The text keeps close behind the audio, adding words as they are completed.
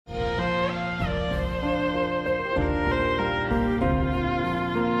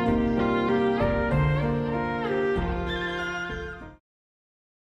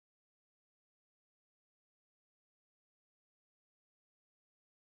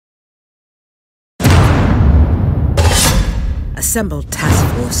Assemble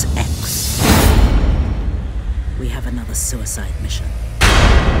Task Force X. We have another suicide mission.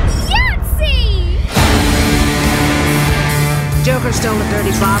 Yahtzee! Joker stole a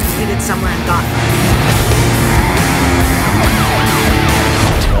dirty bomb and hid it somewhere in Gotham.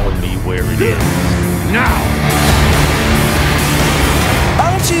 Tell me where it is. Now!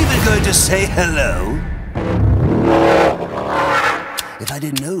 Aren't you even going to say hello? If I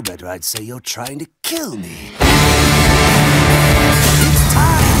didn't know better, I'd say you're trying to kill me. It's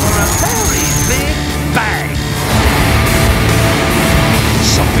time for a very big bang!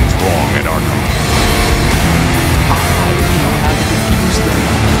 Something's wrong at Arkham. I know how to defuse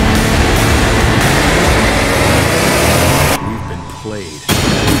them.